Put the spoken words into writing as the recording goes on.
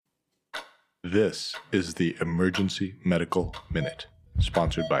This is the Emergency Medical Minute,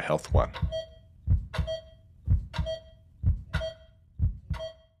 sponsored by Health One.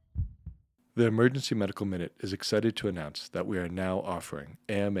 The Emergency Medical Minute is excited to announce that we are now offering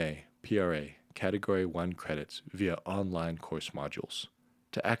AMA, PRA, Category 1 credits via online course modules.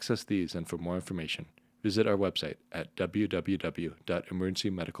 To access these and for more information, visit our website at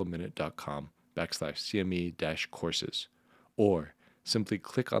www.emergencymedicalminute.com/CME-courses, or simply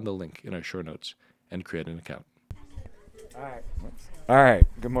click on the link in our show notes and create an account. All right.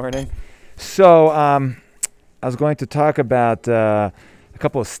 Good morning. So I was going to talk about a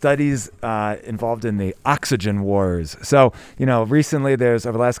couple of studies involved in the oxygen wars. So, recently over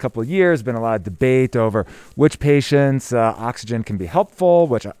the last couple of years, been a lot of debate over which patients oxygen can be helpful,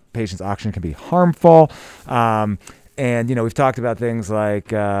 which patients oxygen can be harmful. And we've talked about things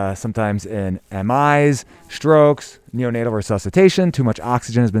like sometimes in MIs, strokes, neonatal resuscitation, too much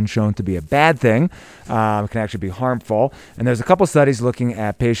oxygen has been shown to be a bad thing. It can actually be harmful. And there's a couple studies looking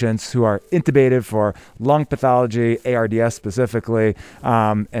at patients who are intubated for lung pathology, ARDS specifically,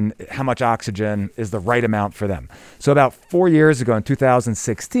 and how much oxygen is the right amount for them. So about 4 years ago in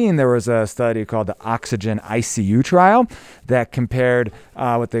 2016, there was a study called the Oxygen ICU trial that compared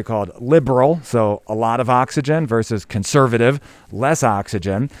what they called liberal, so a lot of oxygen, versus conservative, less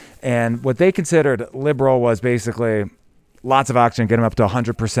oxygen. And what they considered liberal was basically lots of oxygen, get them up to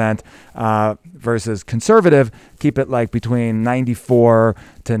 100%, versus conservative, keep it like between 94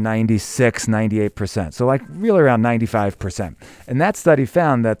 to 96, 98%. So like really around 95%. And that study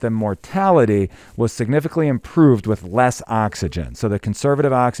found that the mortality was significantly improved with less oxygen. So the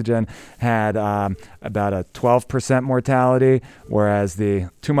conservative oxygen had about a 12% mortality, whereas the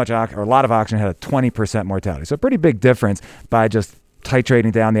too much or a lot of oxygen had a 20% mortality. So a pretty big difference by just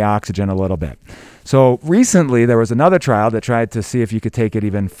titrating down the oxygen a little bit. So recently there was another trial that tried to see if you could take it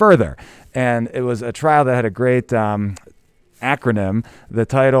even further. And it was a trial that had a great acronym. The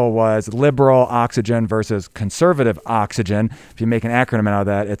title was Liberal Oxygen versus Conservative Oxygen. If you make an acronym out of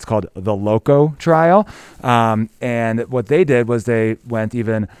that, it's called the LOCO trial. And what they did was they went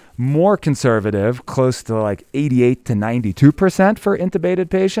even more conservative, close to like 88 to 92% for intubated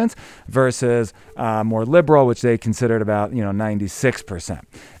patients, versus more liberal, which they considered about 96%.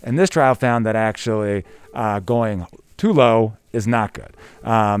 And this trial found that actually going too low is not good.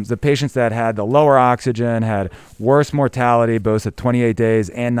 The patients that had the lower oxygen had worse mortality, both at 28 days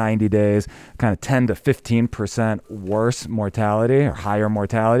and 90 days, kind of 10 to 15% worse mortality or higher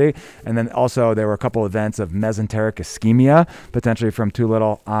mortality. And then also there were a couple events of mesenteric ischemia, potentially from too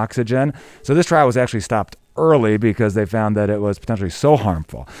little oxygen. So this trial was actually stopped early because they found that it was potentially so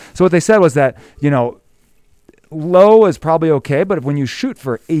harmful. So what they said was that, low is probably okay, but when you shoot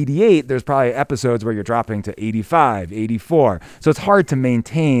for 88, there's probably episodes where you're dropping to 85, 84. So it's hard to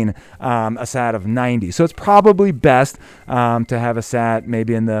maintain a SAT of 90. So it's probably best to have a SAT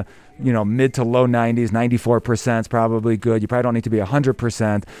maybe in the mid to low 90s, 94% is probably good. You probably don't need to be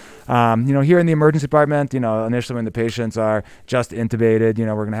 100%. Here in the emergency department, initially when the patients are just intubated,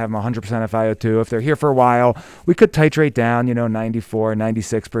 we're going to have them 100% FiO2. If they're here for a while, we could titrate down, 94,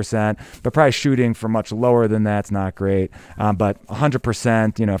 96%, but probably shooting for much lower than that's not great. But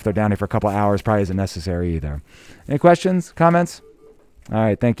 100%, if they're down here for a couple of hours, probably isn't necessary either. Any questions, comments? All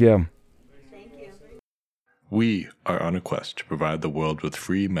right, thank you. We are on a quest to provide the world with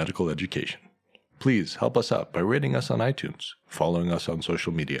free medical education. Please help us out by rating us on iTunes, following us on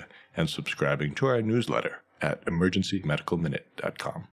social media, and subscribing to our newsletter at emergencymedicalminute.com.